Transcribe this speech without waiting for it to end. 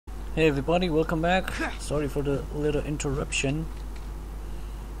Hey everybody, welcome back. Sorry for the little interruption.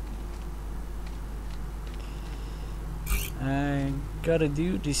 I gotta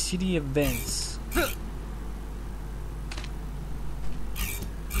do the city events.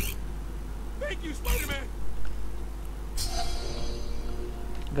 Thank you, Spider-Man.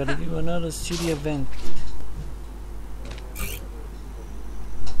 Gotta do another city event.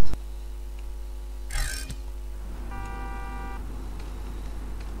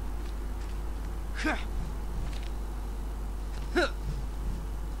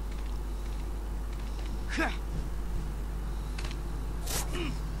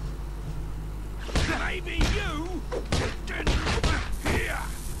 Maybe you didn't here.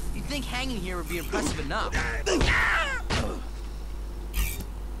 You'd think hanging here would be impressive enough.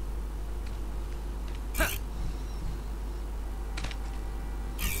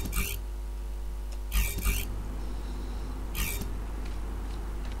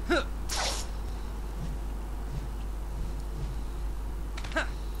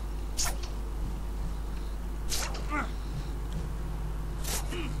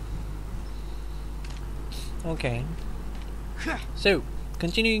 Okay. So,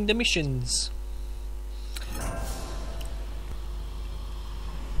 continuing the missions.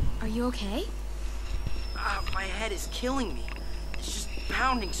 Are you okay? My head is killing me. It's just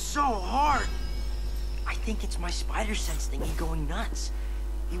pounding so hard. I think it's my spider sense thingy going nuts.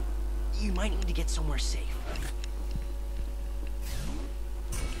 You might need to get somewhere safe.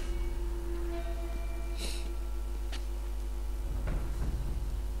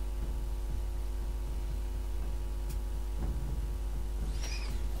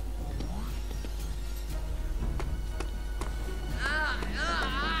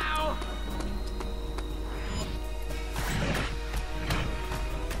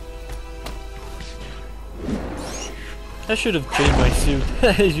 I should have changed my suit.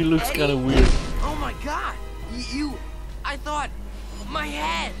 She looks kind of weird. Oh my god! I thought my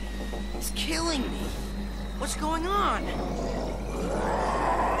head is killing me. What's going on?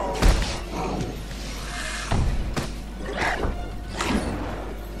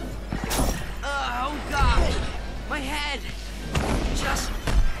 Oh god! My head! Just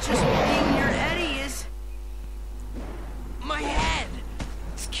being near Eddie is... My head!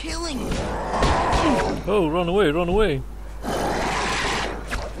 It's killing me! Oh, run away, run away.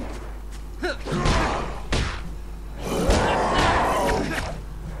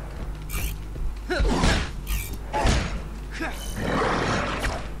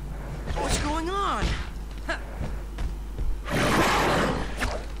 What's going on?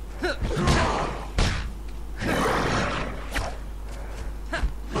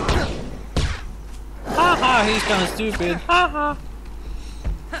 Haha, he's kind of stupid. Haha.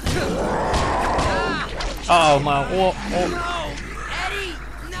 Oh my! Oh, oh. No! Eddie!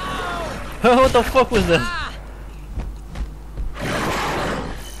 No! What the fuck was that?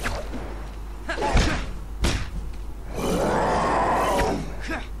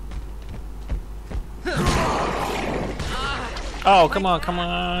 Oh, come on, come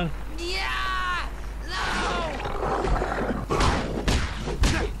on. Yeah! No!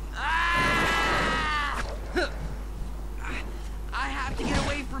 I have to get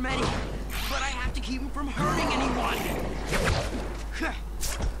away from Eddie, but I have to keep him from hurting anyone.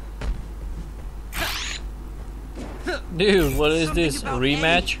 Dude, what is Something this? A about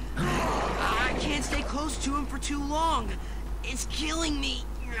rematch? Eddie. I can't stay close to him for too long. It's killing me.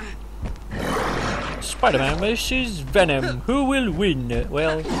 Spider-Man versus Venom. Who will win?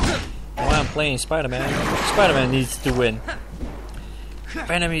 Well, while I'm playing Spider-Man, Spider-Man needs to win.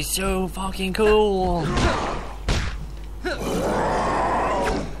 Venom is so fucking cool.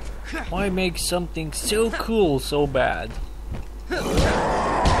 Why make something so cool so bad?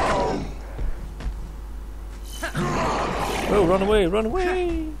 Oh, run away, run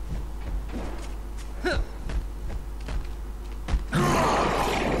away!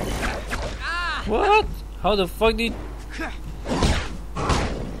 What? How the fuck did...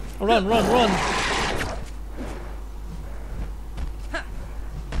 Run, run, run!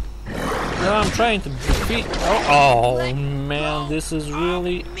 No, I'm trying to defeat... Oh, oh man, this is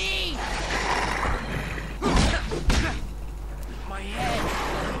really... Me! My head.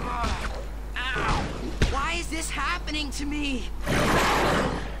 Ow! Why is this happening to me?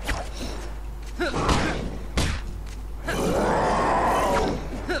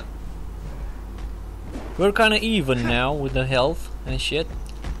 We're kinda even now with the health and shit.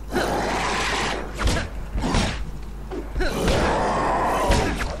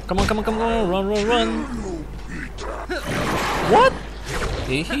 Come on, come on, come on, run, run, run! What?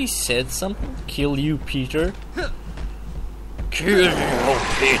 He said something? Kill you, Peter. Shield you,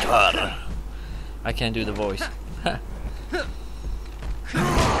 Peter. I can't do the voice.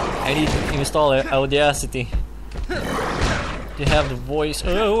 I need to install Audacity to have the voice.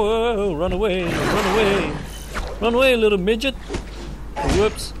 Oh, run away, run away. Run away, little midget.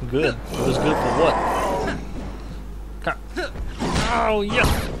 Whoops. Good. It was good for what? Oh, yes.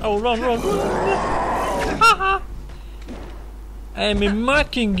 Oh, run, run, run. I'm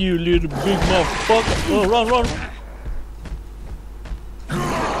mocking you, little big motherfucker. Oh, run, run.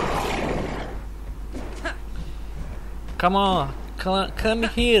 Come on. Come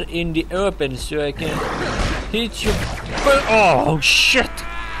here in the open so I can hit you. Oh, shit.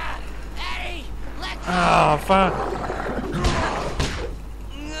 Oh, fuck.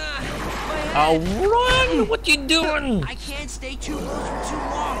 Oh, run! What you doing? I can't stay too close for too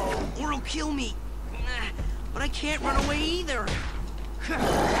long, or it'll kill me. But I can't run away either.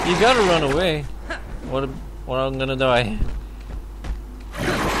 You gotta run away. What I'm gonna die.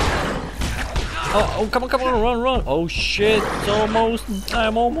 Oh, come on, run, run. Oh shit, I'm almost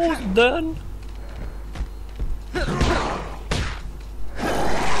done.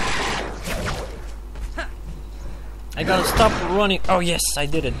 I gotta stop running. Oh yes, I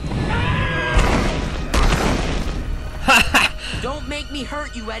did it. Don't make me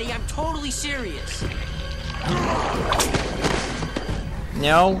hurt you, Eddie. I'm totally serious.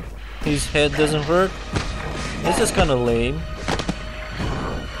 No, his head doesn't hurt. This is kind of lame.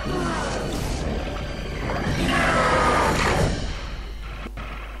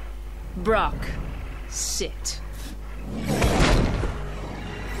 Brock, sit.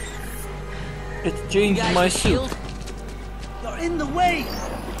 It changed my suit. Shield? They're in the way.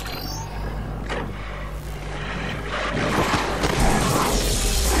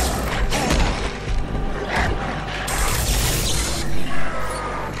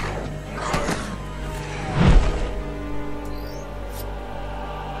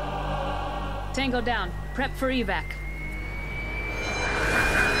 Tango down. Prep for evac.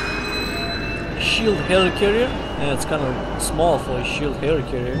 Shield helicarrier? Yeah, it's kind of small for a shield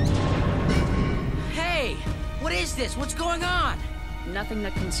helicarrier. Hey, what is this? What's going on? Nothing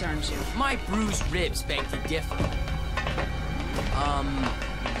that concerns you. My bruised ribs beg to differ.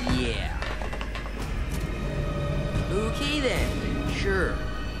 Yeah. Okay then, sure.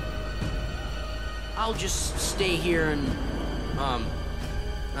 I'll just stay here and, oh,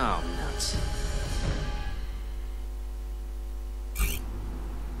 nuts.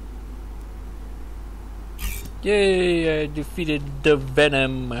 Yay, I defeated the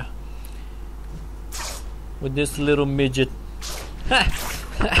Venom with this little midget.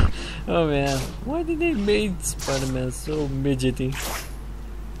 Oh man, why did they make Spider-Man so midgety?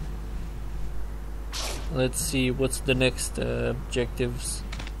 Let's see, what's the next objectives?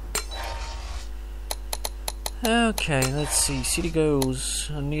 Okay, let's see, city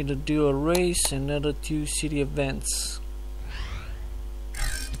goes. I need to do a race and another 2 city events.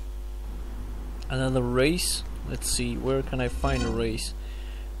 Another race? Let's see, where can I find a race?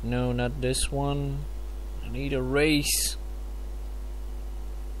 No, not this one. I need a race.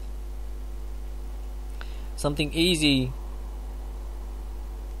 Something easy.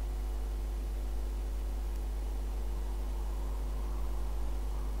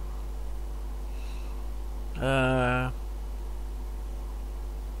 I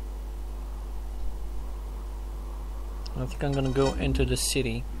think I'm gonna go into the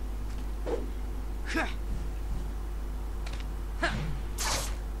city.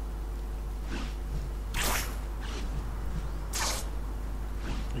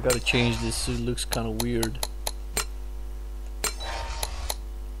 I gotta change this, it looks kind of weird.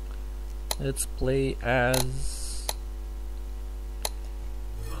 Let's play as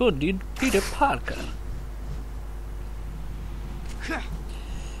Hooded Peter Parker.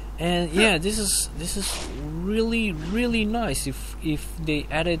 And yeah, this is really nice if they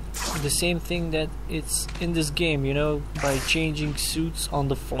added the same thing that it's in this game, you know, by changing suits on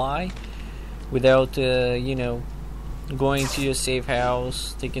the fly without you know, going to your safe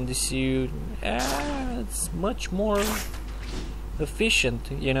house, taking the suit. It's much more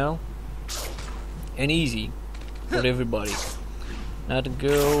efficient, you know, and easy for everybody. Not to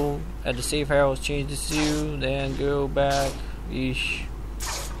go at the safe house, change the suit, then go back. Eesh.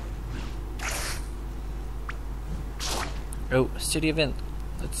 Oh, city event.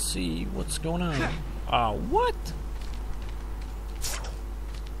 Let's see what's going on. What?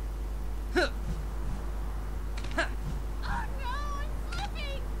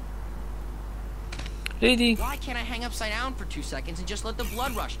 Lady, Why can't I hang upside down for 2 seconds and just let the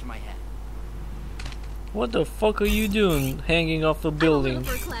blood rush to my head? what the fuck are you doing hanging off the building?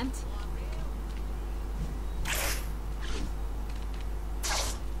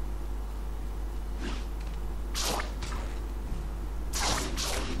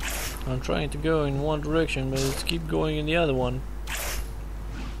 I'm trying to go in one direction, but it's keep going in the other one.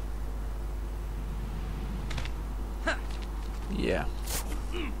 Yeah.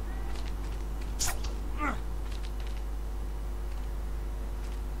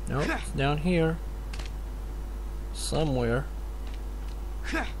 Nope, it's down here. Somewhere.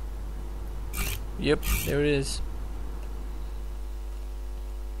 Yep, there it is.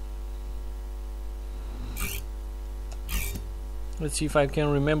 Let's see if I can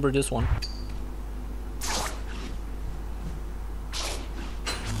remember this one.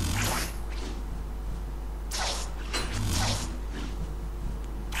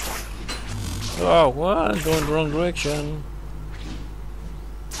 Oh, what? Going the wrong direction.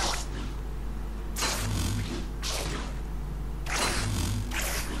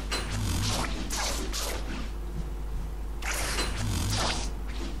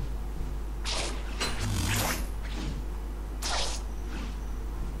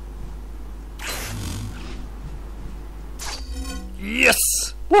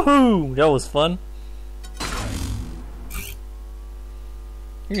 Yes! Woohoo! That was fun.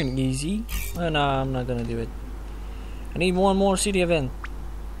 Easy. Oh, no, I'm not gonna do it. I need one more city event.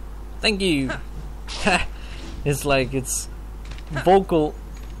 Thank you. It's like it's vocal.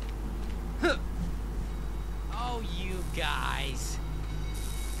 Oh, you guys.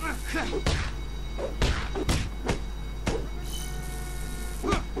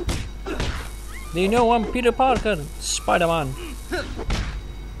 Do you know I'm Peter Parker, Spider-Man?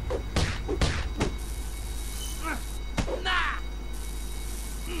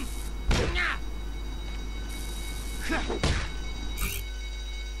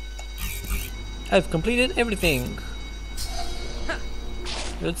 I've completed everything.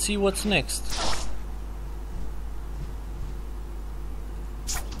 Let's see what's next.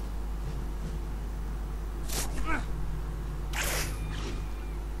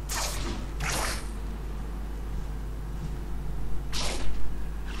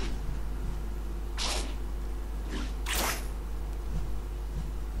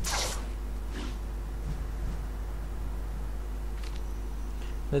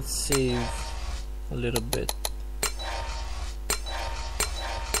 Let's save a little bit.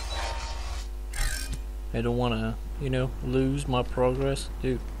 I don't wanna, you know, lose my progress.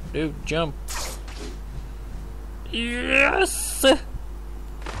 Dude, jump. Yes!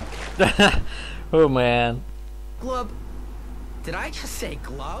 Oh man. Glub. Did I just say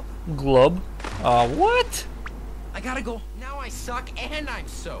glub? Glub? What? I gotta go. Now I suck and I'm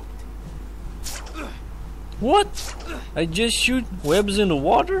soaked. What? I just shoot webs in the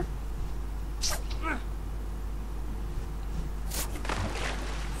water?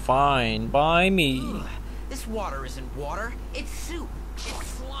 Fine, by me. This water isn't water. It's soup. It's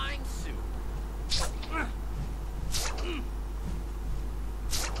slime soup.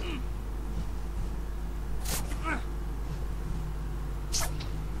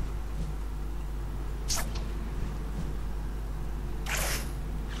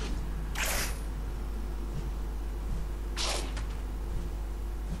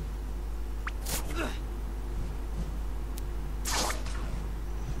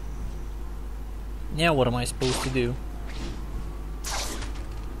 Now what am I supposed to do?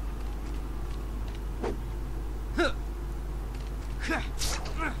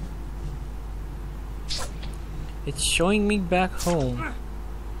 It's showing me back home.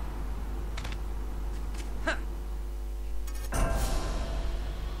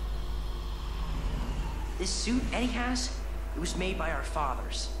 This suit Eddie has, it was made by our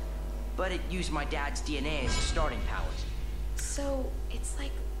fathers. But it used my dad's DNA as a starting power. So, it's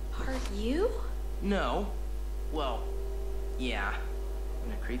like part you? No. Well, yeah.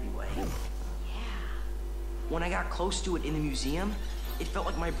 In a creepy way. Yeah. When I got close to it in the museum, it felt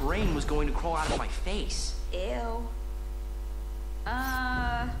like my brain was going to crawl out of my face. Ew.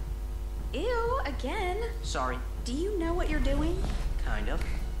 Ew, again? Sorry. Do you know what you're doing? Kind of.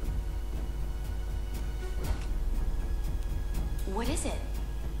 What is it?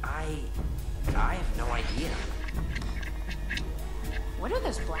 I have no idea. What are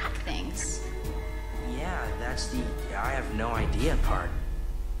those black things? Yeah, that's the I have no idea part.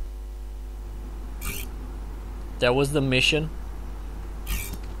 That was the mission?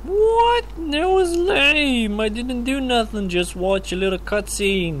 What? That was lame. I didn't do nothing, just watch a little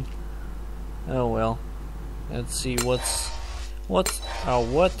cutscene. Oh well. Let's see what's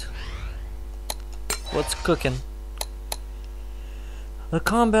cooking. A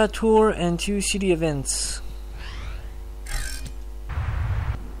combat tour and 2 city events.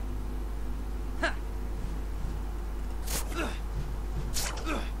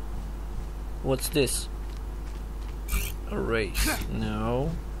 What's this? A race. No.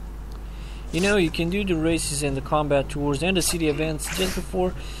 You know, you can do the races and the combat tours and the city events just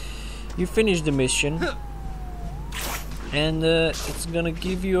before you finish the mission, and it's gonna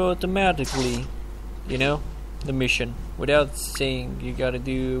give you automatically, you know, the mission without saying you gotta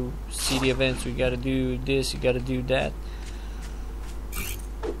do city events, you gotta do this, you gotta do that.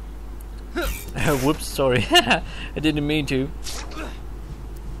 Whoops, sorry. I didn't mean to.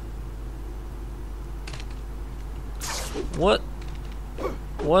 What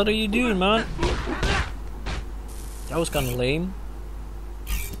are you doing, man? That was kinda lame.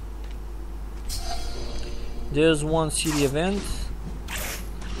 There's one city event.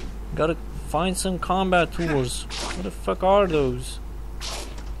 Gotta find some combat tours. What the fuck are those?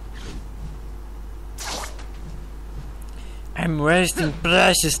 I'm wasting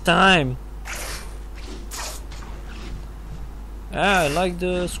precious time. I like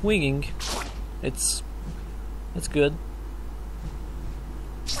the swinging. It's good.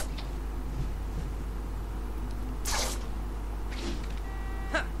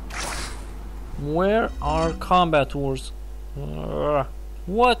 Where are combat tours?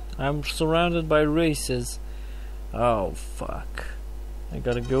 What? I'm surrounded by races. Oh fuck. I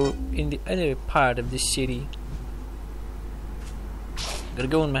gotta go in the other part of the city. Gotta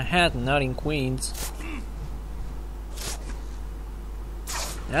go in Manhattan, not in Queens.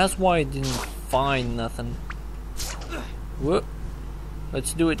 That's why I didn't find nothing. Whoop.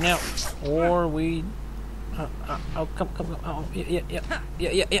 Let's do it now. Or we... oh, come. Oh, yeah.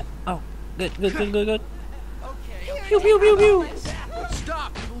 Oh, good. Okay. Pew, pew, pew, pew.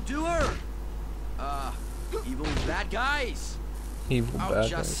 Stop, evildoer! Evil bad guys! Evil Oh, bad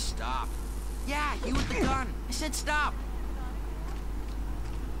just guys. stop. Yeah, you with the gun. I said stop.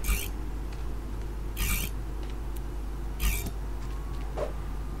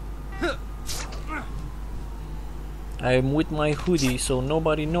 I'm with my hoodie, so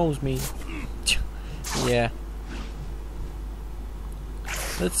nobody knows me. Yeah.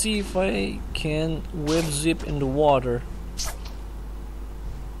 Let's see if I can web zip in the water.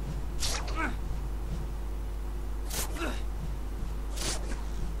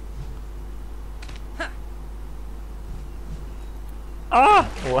 Ah!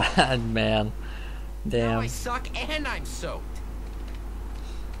 What, man? Now I Damn. suck and I'm soaked.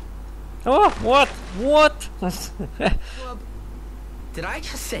 Oh, what? What? Glub. Did I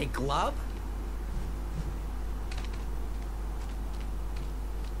just say glub?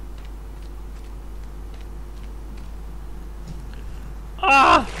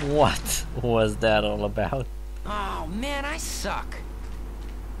 Ah! What was that all about? Oh man, I suck.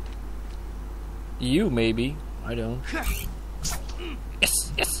 You maybe. I don't.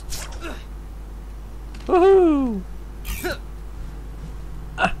 Yes. Woohoo!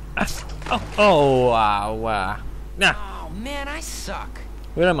 Oh, wow. Nah. Oh man, I suck.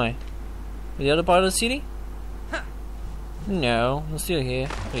 Where am I? The other part of the city? No, I'm still here.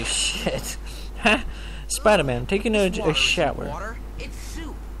 Holy shit. Spider-Man taking a Water isn't shower. Water. It's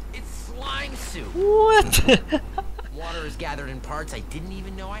soup. It's slime soup. What? Water is gathered in parts I didn't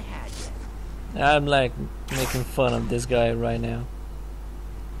even know I had yet. I'm like making fun of this guy right now.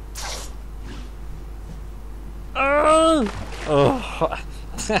 Oh.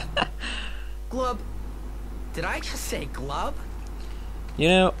 Glub. Did I just say glub? You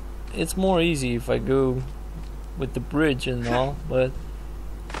know, it's more easy if I go with the bridge and all, but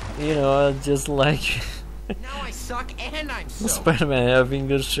you know, I just like Now I suck and I'm soaked. Spider-Man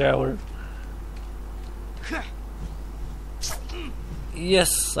having a shower.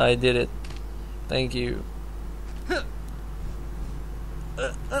 Yes, I did it. Thank you.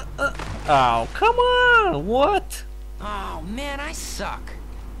 Oh, come on! What? Oh man, I suck.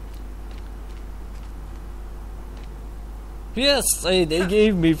 Yes, they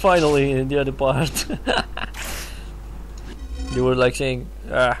gave me finally in the other part. They were like saying,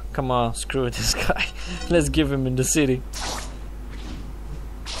 come on, screw this guy. Let's give him in the city.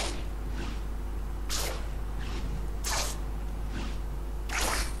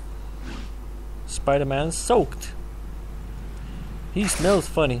 Spider-Man soaked. He smells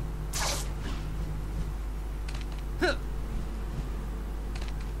funny.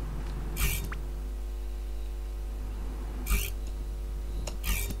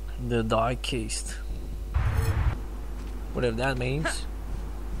 The die cased. Whatever that means.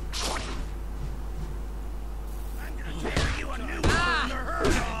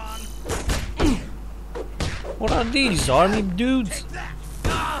 What are these, army dudes?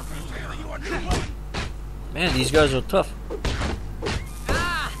 Man, these guys are tough.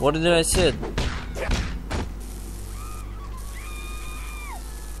 What did I said?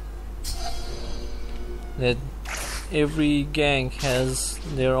 That every gang has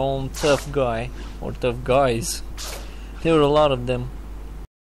their own tough guy or tough guys. There were a lot of them.